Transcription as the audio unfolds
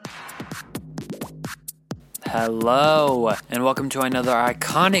Hello, and welcome to another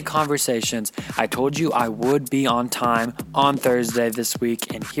Iconic Conversations. I told you I would be on time on Thursday this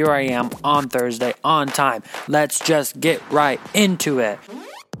week, and here I am on Thursday on time. Let's just get right into it.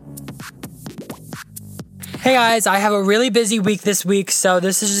 Hey guys, I have a really busy week this week, so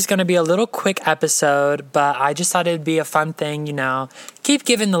this is just going to be a little quick episode, but I just thought it'd be a fun thing, keep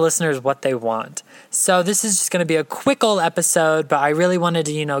giving the listeners what they want. So this is just going to be a quick old episode, but I really wanted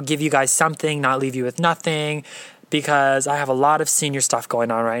to, give you guys something, not leave you with nothing, because I have a lot of senior stuff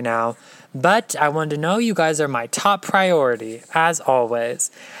going on right now. But I wanted to know you guys are my top priority, as always.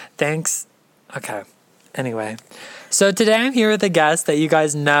 Thanks. Okay. Anyway. So today I'm here with a guest that you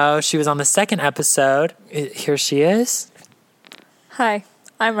guys know. She was on the second episode. Here she is. Hi,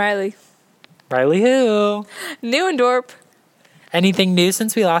 I'm Riley. Riley who? New in Dorp. Anything new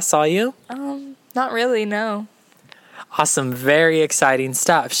since we last saw you? Not really, no. Awesome. Very exciting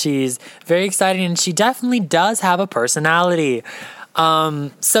stuff. She's very exciting and she definitely does have a personality.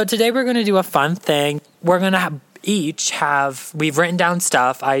 So today we're going to do a fun thing. We're going to we've written down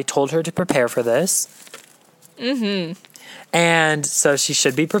stuff. I told her to prepare for this. And so she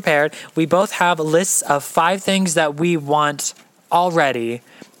should be prepared. We both have lists of 5 things that we want already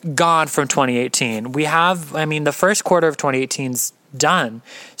gone from 2018. We have, the first quarter of 2018's done.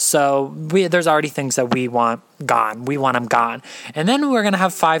 So there's already things that we want gone. We want them gone. And then we're going to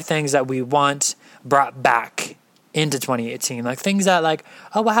have 5 things that we want brought back into 2018. Like things that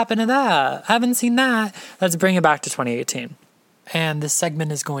what happened to that? I haven't seen that. Let's bring it back to 2018. And this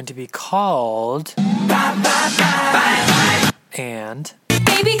segment is going to be called Bye, bye, bye. And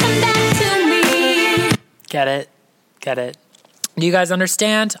Baby, come back to me. Get it. Do you guys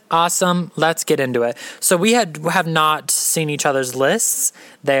understand? Awesome. Let's get into it. So we have not seen each other's lists.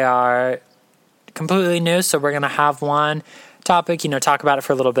 They are completely new, so we're going to have one topic, talk about it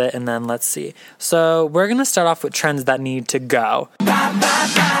for a little bit, and then let's see. So we're going to start off with trends that need to go. Bye,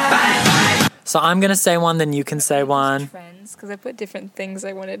 bye, bye. So I'm going to say one, then you can say one. Trends, because I put different things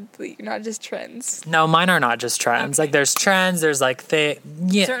I wanted, not just trends. No, mine are not just trends. Okay. There's trends, there's certain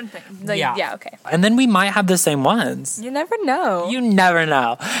things. Yeah, okay. And then we might have the same ones. You never know. You never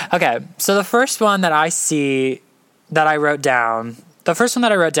know. Okay, so the first one that I see that I wrote down,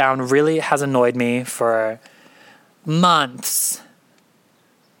 really has annoyed me for months.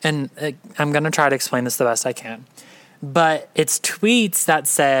 And I'm going to try to explain this the best I can. But it's tweets that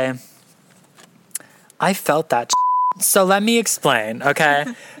say, I felt that. So let me explain, okay?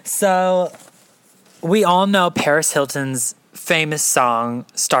 So we all know Paris Hilton's famous song,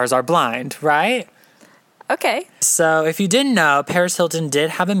 Stars Are Blind, right? Okay. So if you didn't know, Paris Hilton did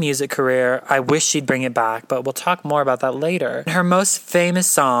have a music career. I wish she'd bring it back, but we'll talk more about that later. Her most famous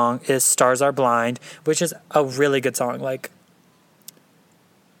song is Stars Are Blind, which is a really good song.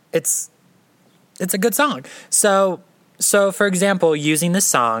 It's a good song. So for example, using this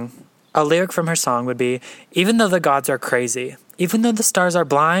song, a lyric from her song would be, even though the gods are crazy, even though the stars are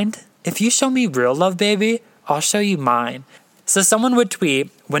blind, if you show me real love, baby, I'll show you mine. So someone would tweet,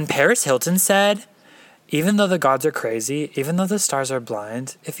 when Paris Hilton said, even though the gods are crazy, even though the stars are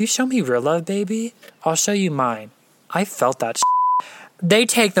blind, if you show me real love, baby, I'll show you mine. I felt that. They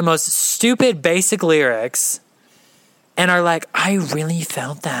take the most stupid, basic lyrics and are like, I really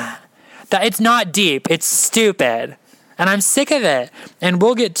felt that. That it's not deep, it's stupid. And I'm sick of it. And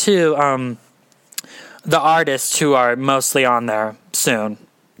we'll get to the artists who are mostly on there soon,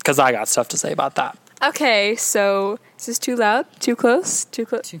 because I got stuff to say about that. Okay, so is this too loud? Too close? Too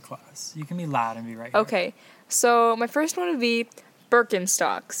close? Too close. You can be loud and be right here. Okay, so my first one would be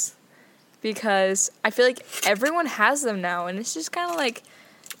Birkenstocks, because I feel like everyone has them now, and it's just kind of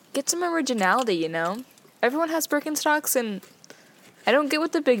get some originality, Everyone has Birkenstocks, and I don't get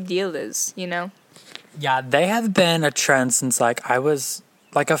what the big deal is, Yeah, they have been a trend since I was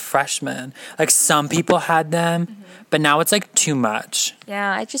a freshman. Some people had them, but now it's too much.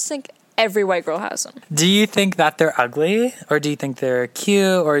 Yeah, I just think every white girl has them. Do you think that they're ugly, or do you think they're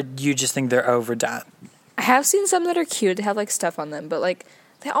cute, or do you just think they're overdone? I have seen some that are cute. They have stuff on them, but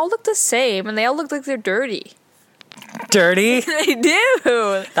they all look the same, and they all look like they're dirty. Dirty? They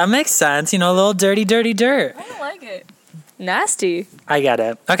do. That makes sense. A little dirty dirt. I don't like it. Nasty. I get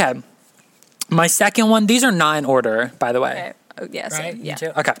it. Okay. My second one, these are not in order, by the way. Okay. Oh, yeah, right? Yeah. You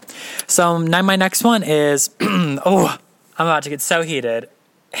too? Okay. So now my next one is, I'm about to get so heated.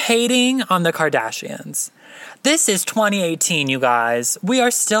 Hating on the Kardashians. This is 2018, you guys. We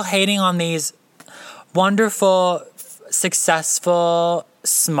are still hating on these wonderful, successful,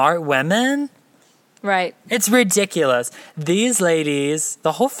 smart women. Right. It's ridiculous. These ladies,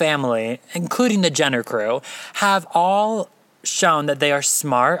 the whole family, including the Jenner crew, have all shown that they are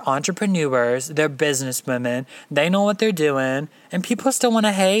smart entrepreneurs, they're businesswomen, they know what they're doing, and people still want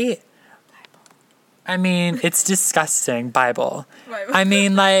to hate. I mean, it's disgusting. Bible. I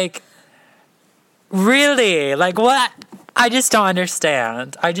mean, like, really? Like, what? I just don't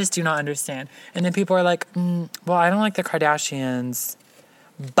understand. I just do not understand. And then people are like, well, I don't like the Kardashians,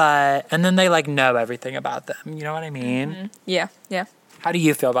 but, and then they like know everything about them. You know what I mean? Mm-hmm. Yeah, yeah. How do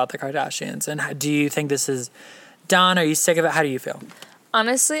you feel about the Kardashians? And do you think this is done? Are you sick of it? How do you feel?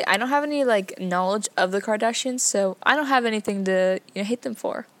 Honestly, I don't have any like knowledge of the Kardashians, so I don't have anything to hate them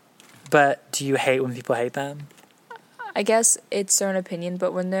for. But do you hate when people hate them? I guess it's their own opinion,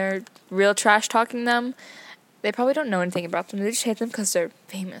 but when they're real trash talking them, they probably don't know anything about them. They just hate them because they're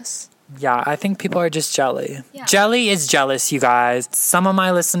famous. Yeah, I think people are just jelly. Yeah. Jelly is jealous, you guys. Some of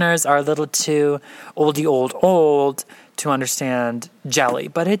my listeners are a little too old to understand jelly,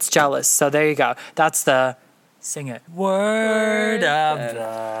 but it's jealous. So there you go. That's the sing it. Word of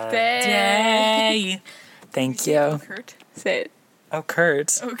the day. Thank you. Kurt, say it. Oh,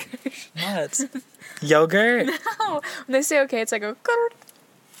 Kurt. Okay. What? Yogurt? No. When they say okay, it's like a Kurt.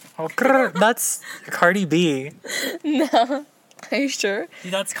 Oh, Kurt. That's Cardi B. No. Are you sure?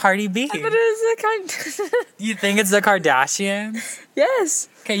 That's Cardi B. But it is a kind. You think it's the Kardashians? Yes.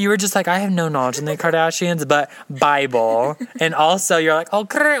 Okay, you were just like, I have no knowledge in the Kardashians, but Bible. And also you're like, oh,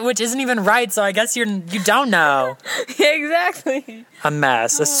 Kurt, which isn't even right, so I guess you don't know. Yeah, exactly. A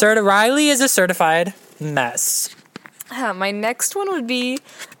mess. Riley is a certified mess. My next one would be,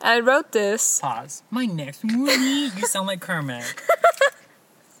 I wrote this. Pause. My next one would be, you sound like Kermit.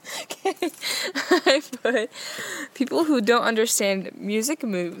 I put people who don't understand music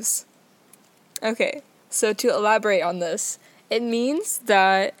moves. Okay, so to elaborate on this, it means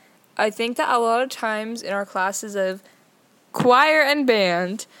that I think that a lot of times in our classes of choir and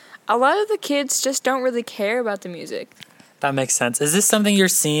band, a lot of the kids just don't really care about the music. That makes sense. Is this something you're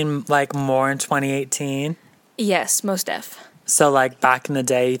seeing like more in 2018? Yes, most def. So like back in the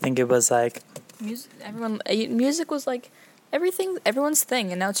day, you think it was like music was like everyone's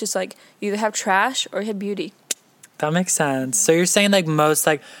thing, and now it's just like you either have trash or you have beauty. That makes sense. So you're saying like most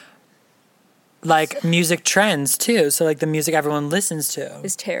like music trends too. So like the music everyone listens to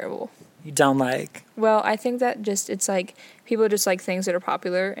is terrible. You don't like. Well, I think that it's like people just like things that are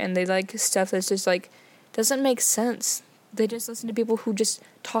popular, and they like stuff that's just like doesn't make sense. They just listen to people who just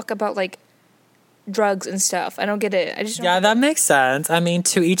talk about like drugs and stuff. I don't get it. I just don't that makes sense. I mean,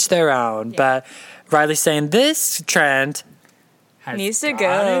 to each their own. Yeah. But Riley's saying this trend needs to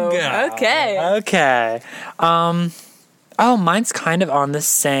go. Okay. Oh, mine's kind of on the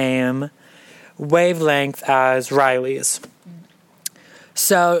same wavelength as Riley's.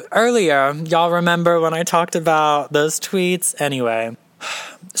 So earlier, y'all remember when I talked about those tweets? Anyway,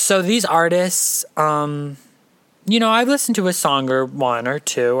 so these artists, I've listened to a song or one or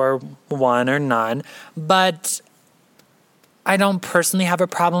two or one or none, but I don't personally have a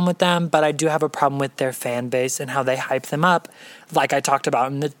problem with them, but I do have a problem with their fan base and how they hype them up, like I talked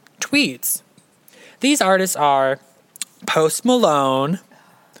about in the tweets. These artists are Post Malone,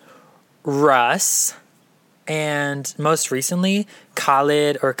 Russ, and most recently,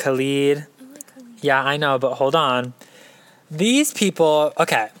 Khalid. I like Khalid. Yeah, I know, but hold on. These people,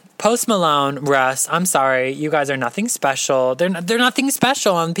 okay, Post Malone, Russ, I'm sorry, you guys are nothing special. They're nothing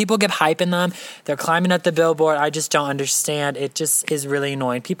special, and people get hype in them. They're climbing up the Billboard. I just don't understand. It just is really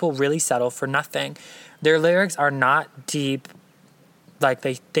annoying. People really settle for nothing. Their lyrics are not deep like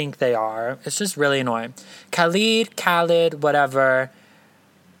they think they are. It's just really annoying. Khalid, whatever.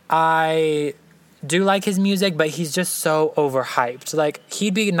 I do like his music, but he's just so overhyped. Like,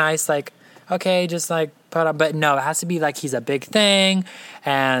 he'd be nice, like, okay, just like, but no, it has to be like he's a big thing,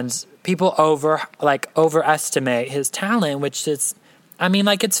 and people overestimate his talent, which is, I mean,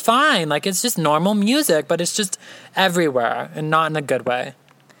 like, it's fine. Like, it's just normal music, but it's just everywhere and not in a good way.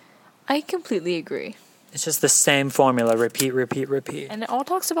 I completely agree. It's just the same formula, repeat. And it all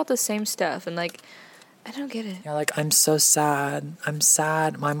talks about the same stuff, and like, I don't get it. You're like, I'm so sad. I'm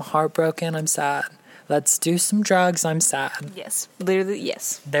sad. I'm heartbroken. I'm sad. Let's do some drugs. I'm sad. Yes. Literally,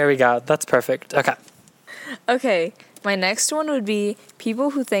 yes. There we go. That's perfect. Okay. Okay. My next one would be people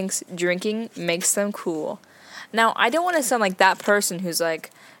who thinks drinking makes them cool. Now, I don't want to sound like that person who's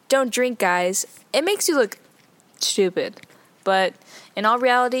like, don't drink, guys. It makes you look stupid. But in all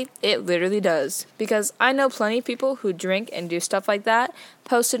reality, it literally does. Because I know plenty of people who drink and do stuff like that,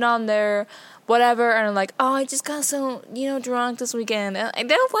 post it on their whatever, and I'm like, oh, I just got so, drunk this weekend. And I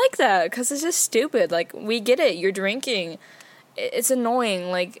don't like that, because it's just stupid. Like, we get it. You're drinking. It's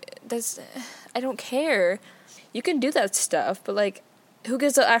annoying. Like, I don't care. You can do that stuff, but, like, who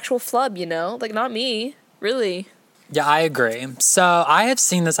gives an actual flub, Like, not me. Really. Yeah, I agree. So I have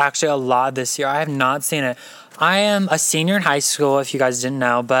seen this actually a lot this year. I have not seen it. I am a senior in high school, if you guys didn't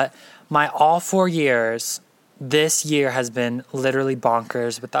know, but my all 4 years, this year has been literally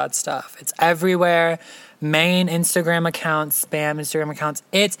bonkers with that stuff. It's everywhere. Main Instagram accounts, spam Instagram accounts.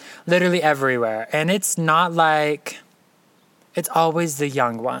 It's literally everywhere. And it's not like, it's always the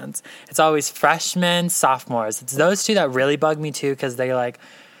young ones. It's always freshmen, sophomores. It's those two that really bug me too, because they like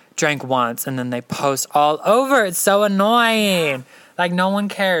drank once and then they post all over. It's so annoying. Like, no one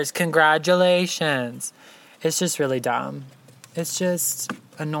cares. Congratulations. It's just really dumb. It's just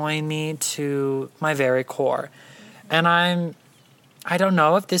annoying me to my very core. And I don't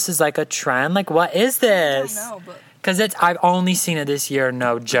know if this is like a trend. Like, what is this? I don't know, but Because I've only seen it this year,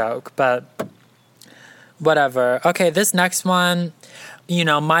 no joke. But whatever. Okay, this next one,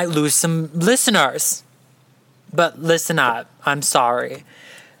 might lose some listeners. But listen up. I'm sorry.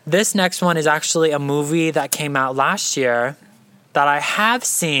 This next one is actually a movie that came out last year that I have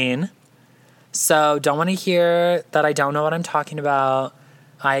seen. So don't want to hear that I don't know what I'm talking about.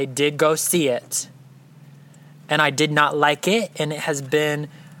 I did go see it. And I did not like it. And it has been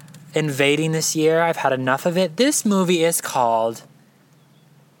invading this year. I've had enough of it. This movie is called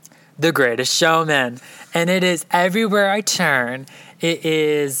The Greatest Showman. And it is everywhere I turn. It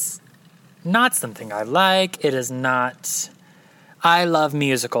is not something I like. It is not... I love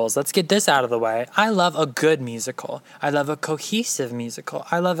musicals. Let's get this out of the way. I love a good musical. I love a cohesive musical.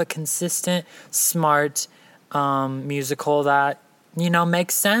 I love a consistent, smart musical that,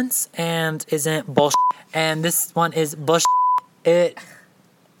 makes sense and isn't bullshit. And this one is bullshit. It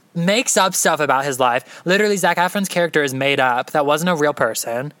makes up stuff about his life. Literally, Zac Efron's character is made up. That wasn't a real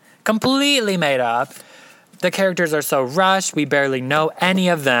person. Completely made up. The characters are so rushed. We barely know any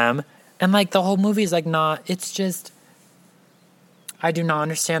of them. And, the whole movie is, it's just... I do not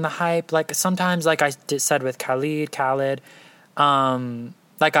understand the hype. Sometimes, I said with Khaled,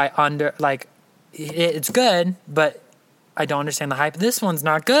 it's good, but I don't understand the hype. This one's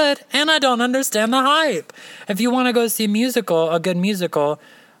not good, and I don't understand the hype. If you want to go see a good musical,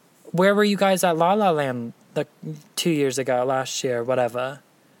 where were you guys at La La Land 2 years ago, last year, whatever?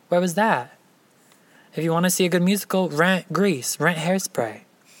 Where was that? If you want to see a good musical, rent Grease, rent Hairspray.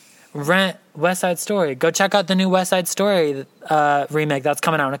 Rent West Side Story. Go check out the new West Side Story remake that's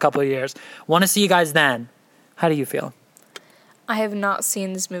coming out in a couple of years. Want to see you guys then. How do you feel? I have not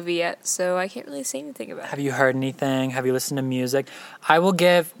seen this movie yet, so I can't really say anything about it. Have you heard anything? Have you listened to music? I will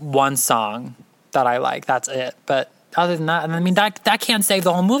give one song that I like. That's it. But other than that, that can't save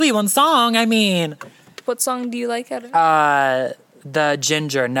the whole movie. One song. What song do you like out of it? The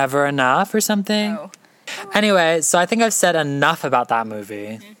Ginger, Never Enough or something. Oh. Anyway, so I think I've said enough about that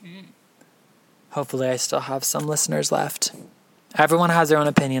movie. Mm-hmm. Hopefully I still have some listeners left. Everyone has their own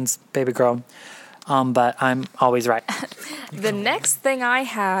opinions, baby girl. But I'm always right. The next thing I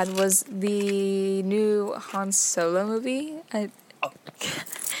had was the new Han Solo movie.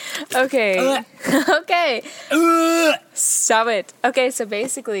 Okay. Okay. Stop it. Okay, so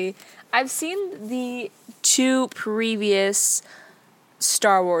basically, I've seen the 2 previous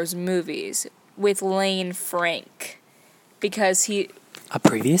Star Wars movies with Lane Frank because he... A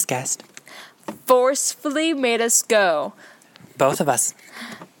previous guest. Forcefully made us go. Both of us.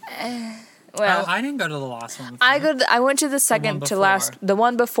 Well, I didn't go to the last one. I went to the second to last, the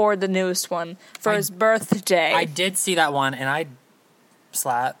one before the newest one for his birthday. I did see that one, and I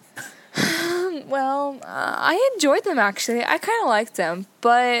slapped. Well, I enjoyed them actually. I kind of liked them,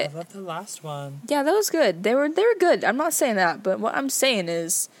 but I love the last one. Yeah, that was good. They were good. I'm not saying that, but what I'm saying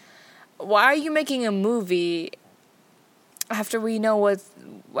is, why are you making a movie after we know what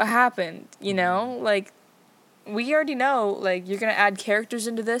happened? We already know, you're going to add characters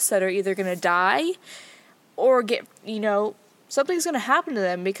into this that are either going to die or get, something's going to happen to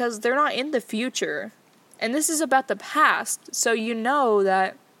them because they're not in the future. And this is about the past, so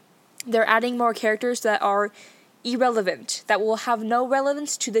that they're adding more characters that are irrelevant, that will have no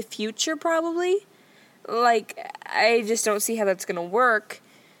relevance to the future, probably. I just don't see how that's going to work.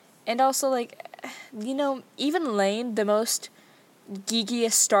 And also, even Lane, the most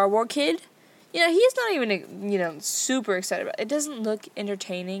geekiest Star Wars kid, he's not even, super excited about it. It doesn't look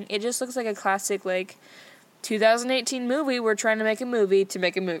entertaining. It just looks like a classic, 2018 movie. We're trying to make a movie to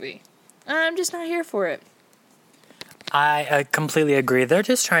make a movie. I'm just not here for it. I completely agree. They're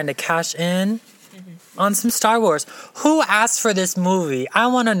just trying to cash in on some Star Wars. Who asked for this movie? I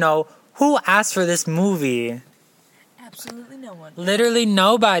want to know who asked for this movie. Absolutely no one. Literally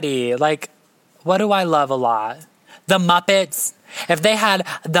nobody. What do I love a lot? The Muppets. If they had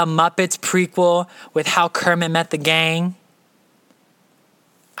the Muppets prequel with how Kermit met the gang,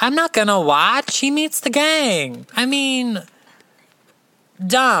 I'm not gonna watch. He meets the gang. I mean,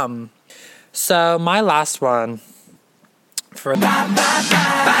 dumb. So my last one for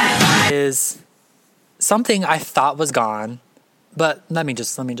is something I thought was gone, but let me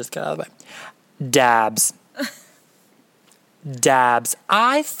just get out of the way. Dabs. Dabs.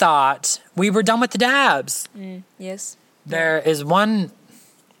 I thought we were done with the dabs. Yes. There is one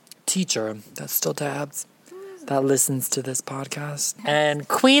teacher that still dabs, that listens to this podcast, and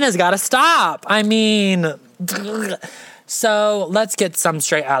Queen has got to stop. I mean, so let's get some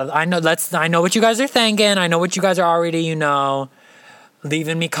straight out of. I know what you guys are thinking. I know what you guys are already,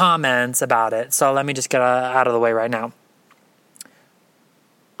 leaving me comments about it. So let me just get out of the way right now.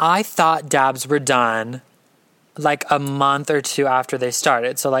 I thought dabs were done like a month or two after they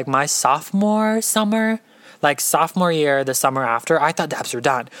started. So like my sophomore year, the summer after, I thought dabs were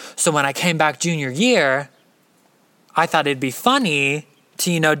done. So when I came back junior year, I thought it'd be funny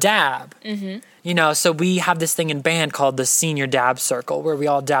to, dab. Mm-hmm. So we have this thing in band called the senior dab circle where we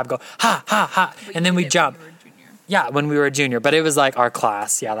all dab, go, ha, ha, ha, and then we jump. Yeah, when we were a junior, but it was like our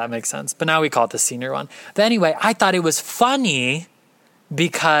class. Yeah, that makes sense. But now we call it the senior one. But anyway, I thought it was funny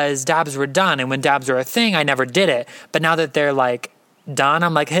because dabs were done. And when dabs were a thing, I never did it. But now that they're like done,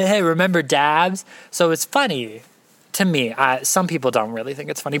 I'm like, hey, remember dabs? So it's funny to me. Some people don't really think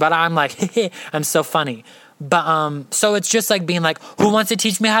it's funny, but I'm like, hey, I'm so funny. But so it's just like being like, who wants to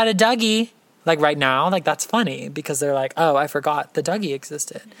teach me how to Dougie? Like right now, like that's funny because they're like, oh, I forgot the Dougie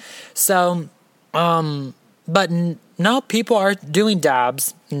existed. So, but no, people are doing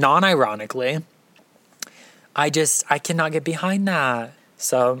dabs non-ironically. I cannot get behind that.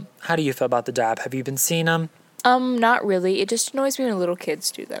 So how do you feel about the dab? Have you been seeing them? Not really. It just annoys me when little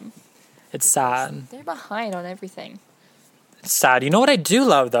kids do them. It's sad. They're behind on everything. It's sad. You know what I do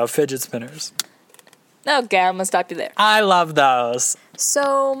love though? Fidget spinners. Okay, I'm gonna stop you there. I love those.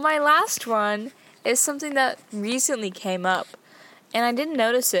 So my last one is something that recently came up. And I didn't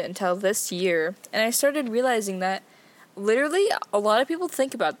notice it until this year. And I started realizing that literally a lot of people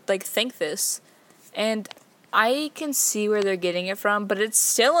think this. And I can see where they're getting it from, but it's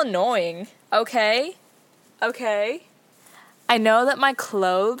still annoying. Okay? I know that my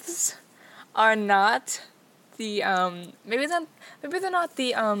clothes are not the, maybe they're not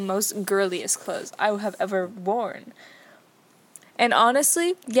the most girliest clothes I have ever worn. And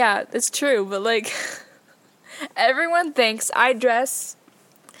honestly, yeah, it's true, but like... Everyone thinks I dress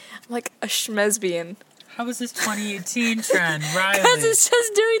like a schmesbian. How is this 2018 trend, Riley? Because it's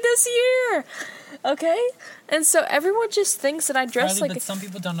just doing this year. Okay? And so everyone just thinks that I dress Riley, like... But some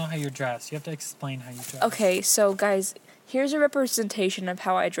people don't know how you dress. You have to explain how you dress. Okay, so guys, here's a representation of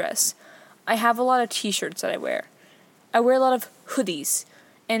how I dress. I have a lot of t-shirts that I wear. I wear a lot of hoodies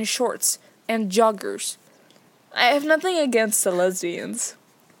and shorts and joggers. I have nothing against the lesbians.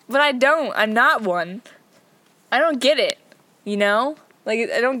 But I don't. I'm not one. I don't get it, Like,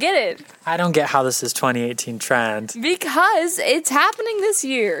 I don't get it. I don't get how this is 2018 trend. Because it's happening this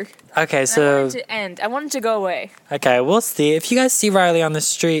year. Okay, so... I want it to end. I want it to go away. Okay, we'll see. If you guys see Riley on the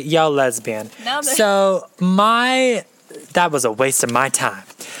street, yell lesbian. So that was a waste of my time.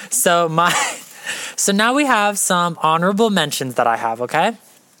 So now we have some honorable mentions that I have, okay?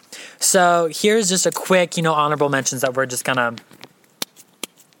 So here's just a quick, honorable mentions that we're just gonna...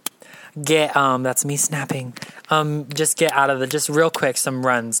 get that's me snapping, just get out of just real quick some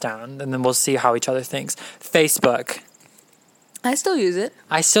runs down, and then we'll see how each other thinks. Facebook, I still use it.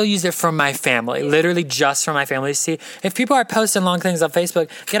 I still use it for my family, literally just for my family. See, if people are posting long things on Facebook,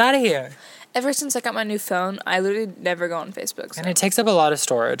 get out of here. Ever since I got my new phone, I literally never go on Facebook. So. And it takes up a lot of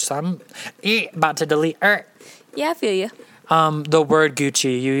storage, so I'm about to delete it. Yeah, I feel you. The word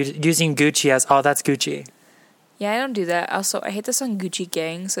Gucci, using Gucci as, oh, that's Gucci. Yeah, I don't do that. Also, I hate the song Gucci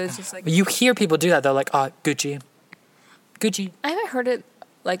Gang, so it's just like... You hear people do that. They're like, oh, Gucci. Gucci. I haven't heard it,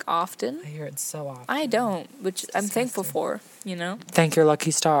 often. I hear it so often. I don't, which I'm thankful for, Thank your lucky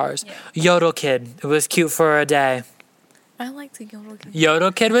stars. Yeah. Yodel Kid. It was cute for a day. I like the Yodel Kid.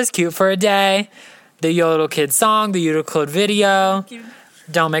 Yodel Kid was cute for a day. The Yodel Kid song, the Yodel Kid video.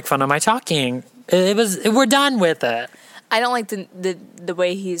 Don't make fun of my talking. We're done with it. I don't like the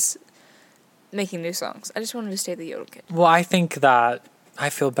way he's... making new songs. I just want him to stay the Yodel Kid. Well, I think that I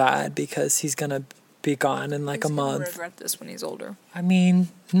feel bad because he's gonna be gone in like a month. He's gonna regret this when he's older. I mean,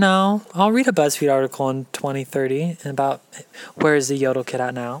 no. I'll read a BuzzFeed article in 2030 about where is the Yodel Kid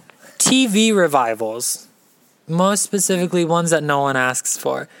at now. TV revivals. Most specifically ones that no one asks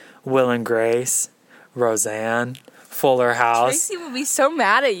for. Will and Grace, Roseanne, Fuller House. Tracy will be so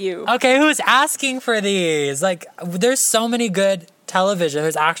mad at you. Okay, who's asking for these? Like, there's so many good television.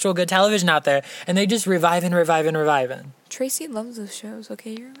 There's actual good television out there, and they just reviving. Tracy loves those shows,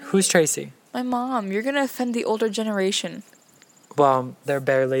 okay? You're right. Who's Tracy? My mom. You're gonna offend the older generation. Well, they're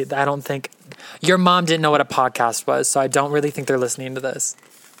barely. I don't think your mom didn't know what a podcast was, so I don't really think they're listening to this.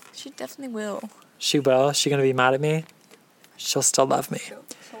 She definitely will. She will. Is she gonna be mad at me? She'll still love me.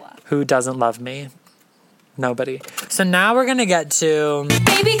 She'll laugh. Who doesn't love me? Nobody. So now we're gonna get to.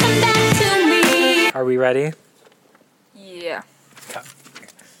 Baby, come back to me. Are we ready? Yeah. Okay.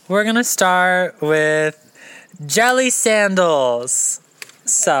 We're gonna start with jelly sandals.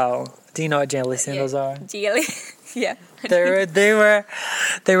 So, do you know what jelly sandals are? Jelly. Yeah. They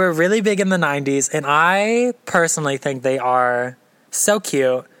were really big in the 90s, and I personally think they are so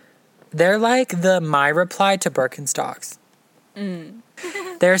cute. They're like my reply to Birkenstocks.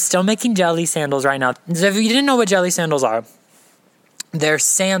 They're still making jelly sandals right now. So if you didn't know what jelly sandals are, they're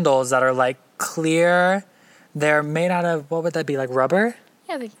sandals that are like clear. They're made out of, what would that be, like rubber?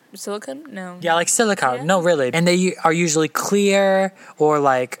 Yeah, like silicone? No. Yeah, like silicone. Yeah. No, really. And they are usually clear or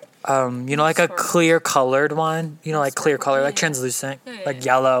like, like a clear colored one. Like clear color, like translucent, like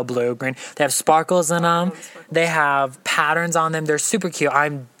yellow, blue, green. They have sparkles in them. They have patterns on them. They're super cute.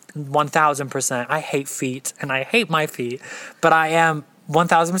 I'm 1000%. I hate feet and I hate my feet, but I am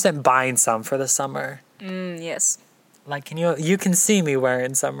 1000% buying some for the summer. Yes. Like, you can see me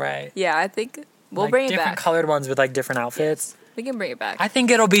wearing some, right? Yeah, I think we'll Like bring it different back. colored ones with like different outfits. We can bring it back. I think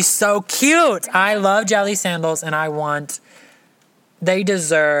it'll be so cute. I love jelly sandals and they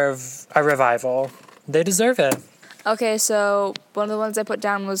deserve a revival. They deserve it. Okay, so one of the ones I put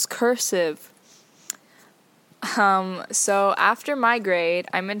down was cursive. So after my grade,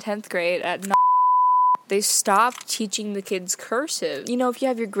 I'm in 10th grade at they stopped teaching the kids cursive. If you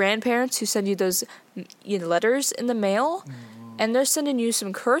have your grandparents who send you those letters in the mail, and they're sending you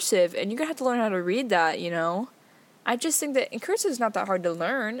some cursive, and you're going to have to learn how to read that, I just think that cursive is not that hard to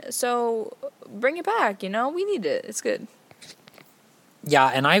learn, so bring it back, we need it. It's good. Yeah,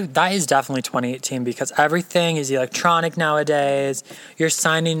 and that is definitely 2018 because everything is electronic nowadays. You're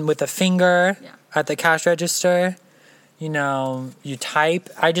signing with a finger at the cash register. You type.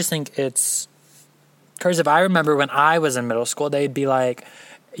 I just think it's cursive. I remember when I was in middle school, they'd be like,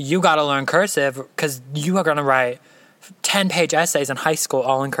 you got to learn cursive because you are going to write 10-page essays in high school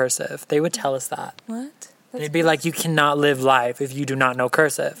all in cursive. They would tell us that. What? They'd be like, you cannot live life if you do not know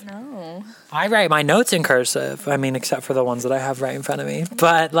cursive. No. I write my notes in cursive. I mean, except for the ones that I have right in front of me.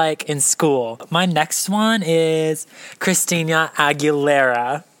 But, like, in school. My next one is Christina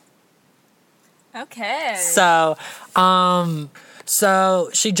Aguilera. Okay. So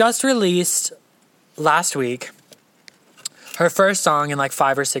she just released last week her first song in, like,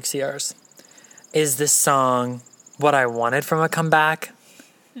 5 or 6 years. Is this song what I wanted from a comeback?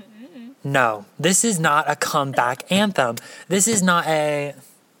 No, this is not a comeback anthem. This is not a...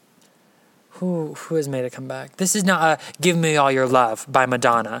 Who has made a comeback? This is not a Give Me All Your Love by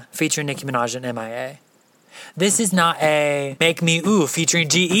Madonna featuring Nicki Minaj and MIA. This is not a Make Me Ooh featuring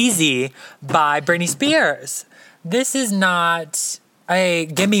G-Eazy by Britney Spears. This is not a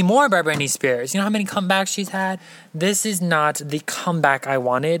Give Me More by Britney Spears. You know how many comebacks she's had? This is not the comeback I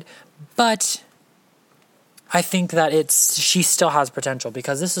wanted, but... I think that she still has potential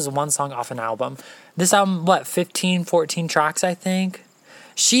because this is one song off an album. This album, 15, 14 tracks, I think?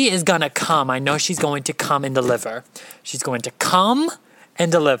 She is gonna come. I know she's going to come and deliver. She's going to come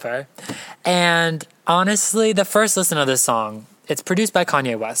and deliver. And honestly, the first listen of this song, it's produced by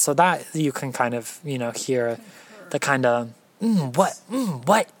Kanye West. So that you can kind of, hear the kind of, what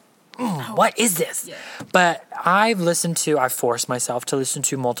is this? Yeah. But I forced myself to listen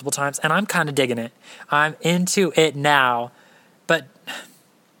to multiple times, and I'm kind of digging it. I'm into it now, but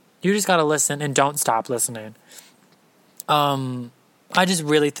you just got to listen and don't stop listening. I just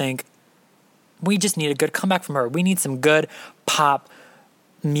really think we just need a good comeback from her. We need some good pop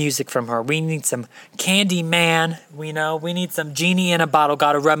music from her. We need some Candyman, we need some Genie in a Bottle,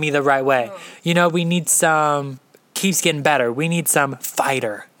 Gotta Rub Me the Right Way. We need some... Keeps Getting Better. We need some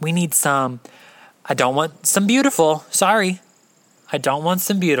Fighter. We need some... I don't want some Beautiful. Sorry. I don't want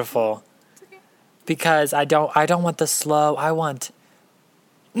some Beautiful. Okay. Because I don't want the slow. I want...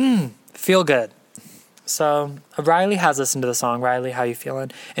 Feel good. So, Riley has listened to the song. Riley, how you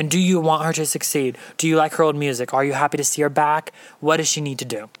feeling? And do you want her to succeed? Do you like her old music? Are you happy to see her back? What does she need to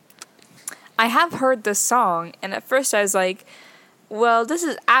do? I have heard this song, and at first I was like, well, this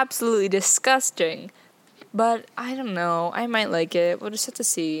is absolutely disgusting. But I don't know. I might like it. We'll just have to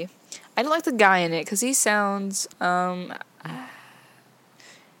see. I don't like the guy in it because he sounds like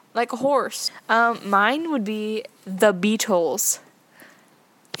a horse. Mine would be the Beatles.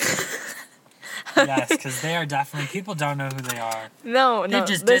 Yes, because they are definitely, people don't know who they are. No, They've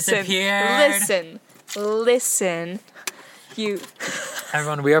just listen, disappeared. Listen. You.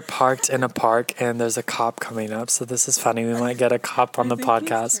 Everyone, we are parked in a park and there's a cop coming up, so this is funny. We might get a cop on the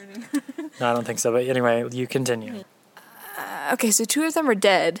podcast. No, I don't think so, but anyway, you continue. Okay, so 2 of them are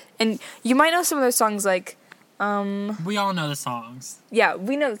dead, and you might know some of their songs like, We all know the songs. yeah,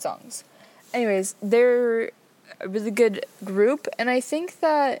 we know the songs. Anyways, they're a really good group, and I think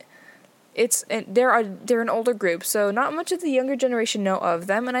that they're an older group, so not much of the younger generation know of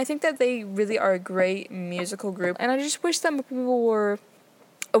them, and I think that they really are a great musical group, and I just wish that more people were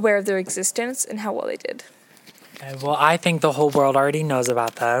aware of their existence and how well they did. Okay, well, I think the whole world already knows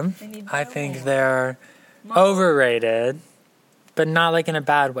about them. I think they're overrated, but not like in a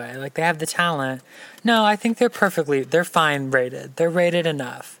bad way. Like they have the talent. No, I think they're fine rated. They're rated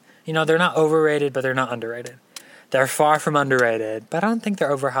enough. You know, they're not overrated, but they're not underrated. They're far from underrated, but I don't think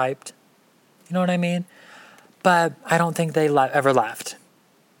they're overhyped. You know what I mean? But I don't think they ever left.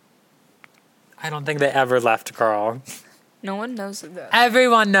 I don't think they ever left, girl. No one knows that.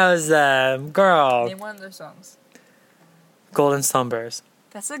 Everyone knows them, girl. Name one of their songs. Golden Slumbers.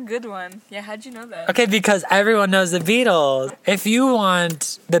 That's a good one. Yeah, how'd you know that? Okay, because everyone knows the Beatles. If you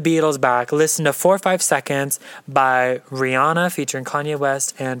want the Beatles back, listen to 4 or 5 Seconds by Rihanna featuring Kanye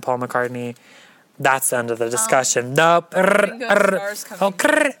West and Paul McCartney. That's the end of the discussion. Nope.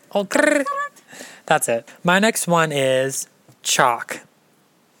 That's it. My next one is Chalk.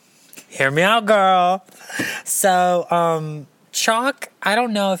 Hear me out, girl. So, Chalk, I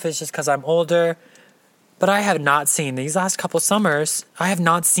don't know if it's just because I'm older, but I have not seen these last couple summers. I have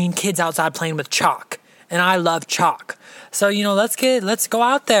not seen kids outside playing with chalk, and I love chalk. So let's go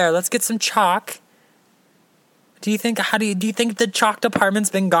out there. Let's get some chalk. Do you think the chalk department's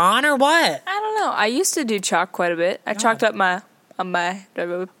been gone or what? I don't know. I used to do chalk quite a bit. I chalked up my.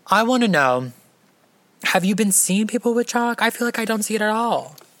 I want to know. Have you been seeing people with chalk? I feel like I don't see it at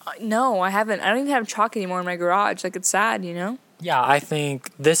all. No, I haven't. I don't even have chalk anymore in my garage. Like, it's sad, Yeah, I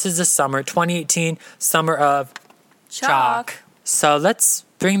think this is the summer, 2018, summer of chalk. So let's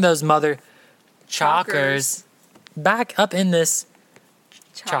bring those mother chalkers back up in this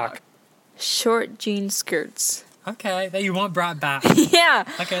chalk. Short jean skirts. Okay, that you want brought back. Yeah.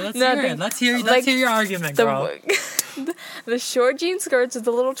 Okay, let's hear it. Let's hear your argument, girl. The short jean skirts with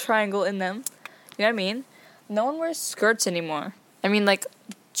a little triangle in them. You know what I mean? No one wears skirts anymore. I mean, like,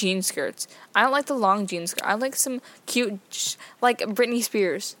 jean skirts. I don't like the long jean skirt. I like some cute, like Britney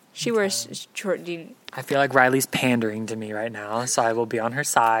Spears. She wears short jean. I feel like Riley's pandering to me right now, so I will be on her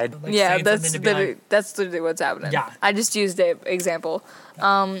side. Yeah, that's literally what's happening. Yeah. I just used the example.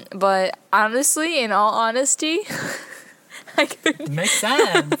 But honestly, in all honesty, I couldn't. Makes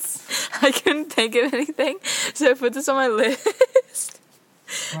sense. I couldn't think of anything, so I put this on my list.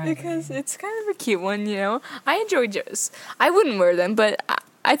 Right. Because it's kind of a cute one, I enjoy just. I wouldn't wear them, but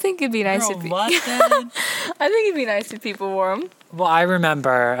I think it'd be nice if. What then? I think it'd be nice if people wore them. Well, I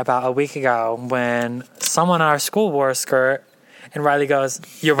remember about a week ago when someone at our school wore a skirt, and Riley goes,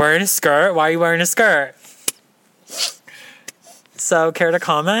 "You're wearing a skirt? Why are you wearing a skirt?" So, care to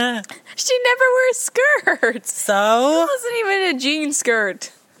comment? She never wears skirts. So? It wasn't even a jean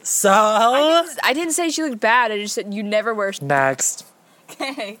skirt. So? I didn't say she looked bad. I just said you never wear. Next.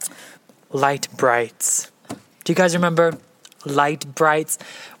 Okay. Light Brights. Do you guys remember Light Brights?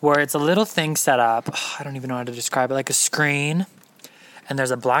 Where it's a little thing set up. I don't even know how to describe it. Like a screen. And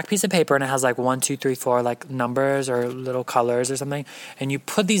there's a black piece of paper and it has like 1, 2, 3, 4 like numbers or little colors or something. And you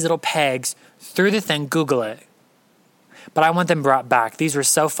put these little pegs through the thing. Google it. But I want them brought back. These were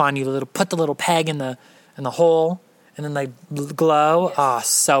so fun. You put the little peg in the hole and then they glow. Yes. Oh,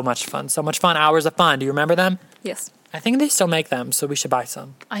 so much fun. So much fun. Hours of fun. Do you remember them? Yes. I think they still make them, so we should buy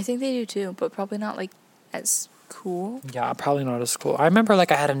some. I think they do too, but probably not like as cool. Yeah, probably not as cool. I remember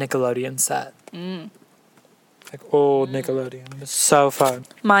like I had a Nickelodeon set. Like old Nickelodeon. It was so fun.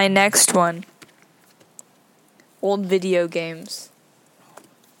 My next one. Old video games.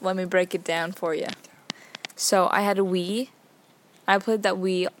 Let me break it down for you. So I had a Wii. I played that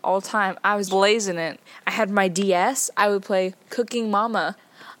Wii all the time. I was blazing it. I had my DS. I would play Cooking Mama.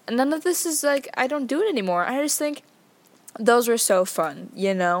 None of this is like, I don't do it anymore. I just think those were so fun,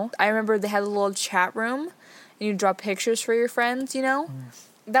 I remember they had a little chat room and you draw pictures for your friends,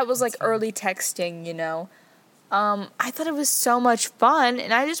 That was like early texting, I thought it was so much fun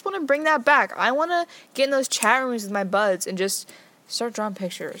and I just want to bring that back. I want to get in those chat rooms with my buds and just start drawing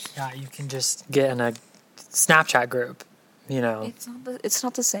pictures. Yeah, you can just get in a Snapchat group, It's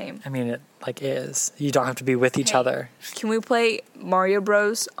not the same. I mean, it like is. You don't have to be with each other. Can we play Mario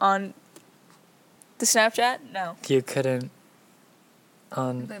Bros on the Snapchat? No. You couldn't.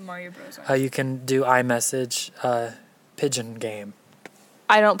 Play Mario Bros. You can do iMessage pigeon game.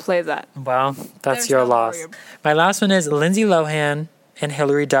 I don't play that. Well, that's There's your no loss. Mario. My last one is Lindsay Lohan and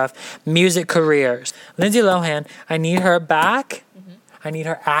Hilary Duff. Music careers. Lindsay Lohan, I need her back. I need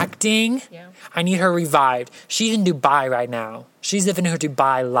her acting. Yeah. I need her revived. She's in Dubai right now. She's living her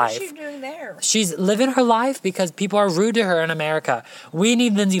Dubai life. What's she doing there? She's living her life because people are rude to her in America. We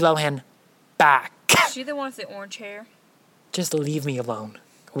need Lindsay Lohan back. Is she the one with the orange hair? Just leave me alone.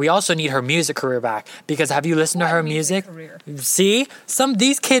 We also need her music career back because have you listened to her music? Career. See?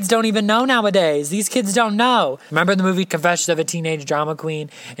 These kids don't even know nowadays. These kids don't know. Remember the movie Confessions of a Teenage Drama Queen?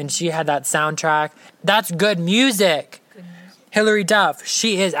 And she had that soundtrack? That's good music. Hilary Duff,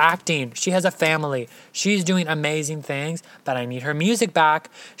 she is acting. She has a family. She's doing amazing things, but I need her music back.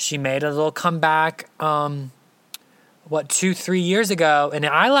 She made a little comeback, 2-3 years ago, and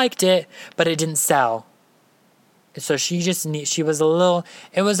I liked it, but it didn't sell. So it was just a little,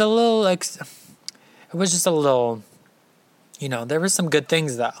 there were some good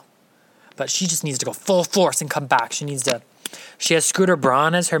things though. But she just needs to go full force and come back. She has Scooter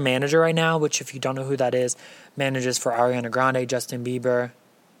Braun as her manager right now, which if you don't know who that is, manages for Ariana Grande, Justin Bieber.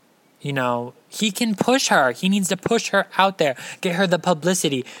 He can push her. He needs to push her out there, get her the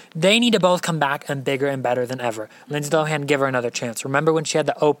publicity. They need to both come back and bigger and better than ever. Lindsay Lohan, give her another chance. Remember when she had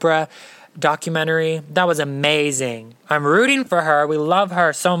the Oprah documentary? That was amazing. I'm rooting for her. We love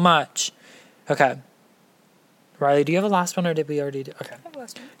her so much. Okay. Riley, do you have a last one or did we already do? Okay.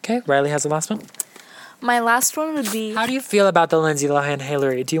 Okay, Riley has the last one. My last one would be... How do you feel about the Lindsay Lohan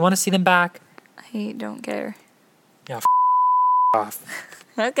Hillary? Do you want to see them back? I don't care. Yeah, off.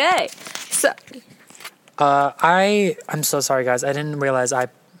 Okay. So... I'm so sorry, guys. I didn't realize I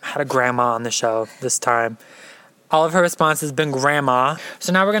had a grandma on the show this time. All of her response has been grandma.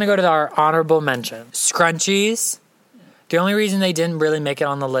 So now we're going to go to our honorable mention. Scrunchies. The only reason they didn't really make it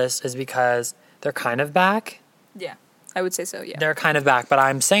on the list is because they're kind of back. Yeah, I would say so, yeah. They're kind of back, but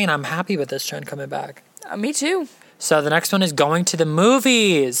I'm saying I'm happy with this trend coming back. Me too. So the next one is going to the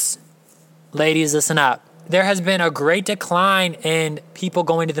movies. Ladies, listen up. There has been a great decline in people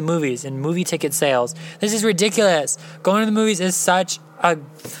going to the movies and movie ticket sales. This is ridiculous. Going to the movies is such a...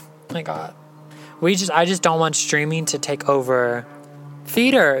 Oh my God. I just don't want streaming to take over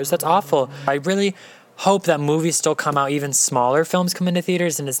theaters. That's awful. I really hope that movies still come out, even smaller films come into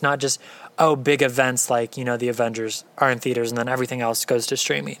theaters, and it's not just, big events like, the Avengers are in theaters and then everything else goes to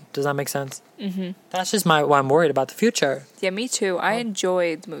streaming. Does that make sense? Mm-hmm. That's just why I'm worried about the future. Yeah, me too. I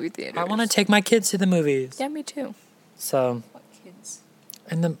enjoy the movie theaters. I want to take my kids to the movies. Yeah, me too. So, What kids?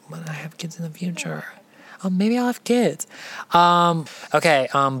 when I have kids in the future, maybe I'll have kids. Okay,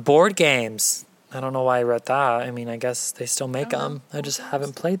 board games. I don't know why I wrote that. I mean, I guess they still make them. I just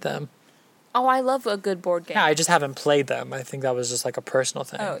haven't played them. Oh, I love a good board game. Yeah, I just haven't played them. I think that was just like a personal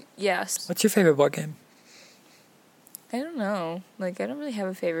thing. Oh, yes. What's your favorite board game? I don't know. I don't really have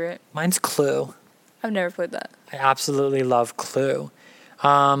a favorite. Mine's Clue. I've never played that. I absolutely love Clue.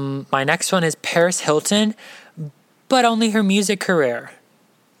 My next one is Paris Hilton, but only her music career.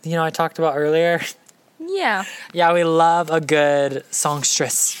 I talked about earlier. Yeah. Yeah, we love a good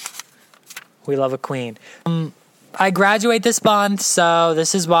songstress. We love a queen. I graduate this month, so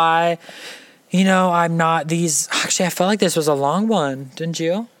this is why, I'm not these... Actually, I felt like this was a long one, didn't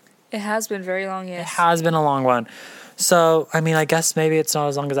you? It has been very long, It yes. has been a long one. So, I guess maybe it's not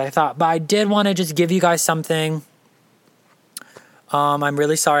as long as I thought. But I did want to just give you guys something. I'm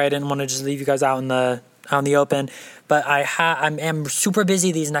really sorry I didn't want to just leave you guys out in the open. But I'm super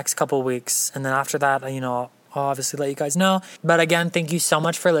busy these next couple of weeks. And then after that, I'll obviously let you guys know. But again, thank you so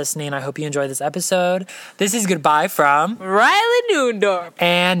much for listening. I hope you enjoyed this episode. This is goodbye from Riley Noondorp.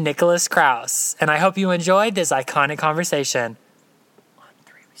 and Nicholas Krause. And I hope you enjoyed this iconic conversation. 1,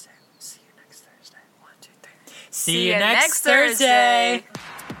 3, we say, see you next Thursday. 1, 2, 3. See you next Thursday.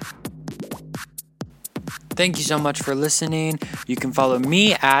 Thank you so much for listening. You can follow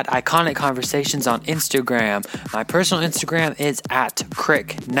me at Iconic Conversations on Instagram. My personal Instagram is at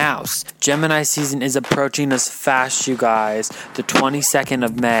CrickNouse. Gemini season is approaching us fast, you guys. The 22nd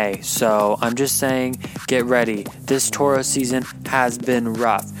of May. So I'm just saying, get ready. This Taurus season has been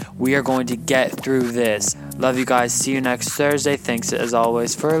rough. We are going to get through this. Love you guys. See you next Thursday. Thanks as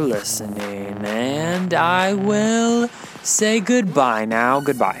always for listening. And I will say goodbye now.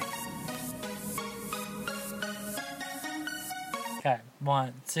 Goodbye. Okay,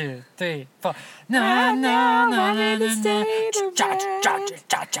 1, 2, 3, 4. Na na na na na na. Cha cha cha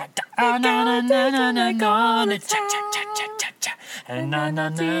cha cha cha. Na na na na na na. Cha cha cha cha cha cha. And na na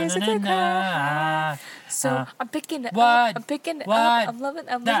na na na. So I'm picking it What? up. I'm picking it What? up. I'm loving.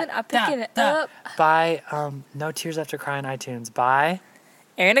 I'm picking it up. Buy No Tears After Crying iTunes. Buy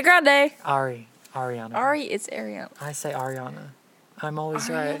Ariana Grande. Ariana. Ari, it's Ariana. I say Ariana. I'm always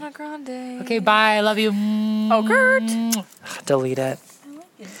right. Ariana Grande. Okay, bye. I love you. Oh, Kurt. Delete it.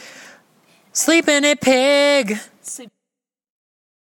 Sleep in it, pig. Sleep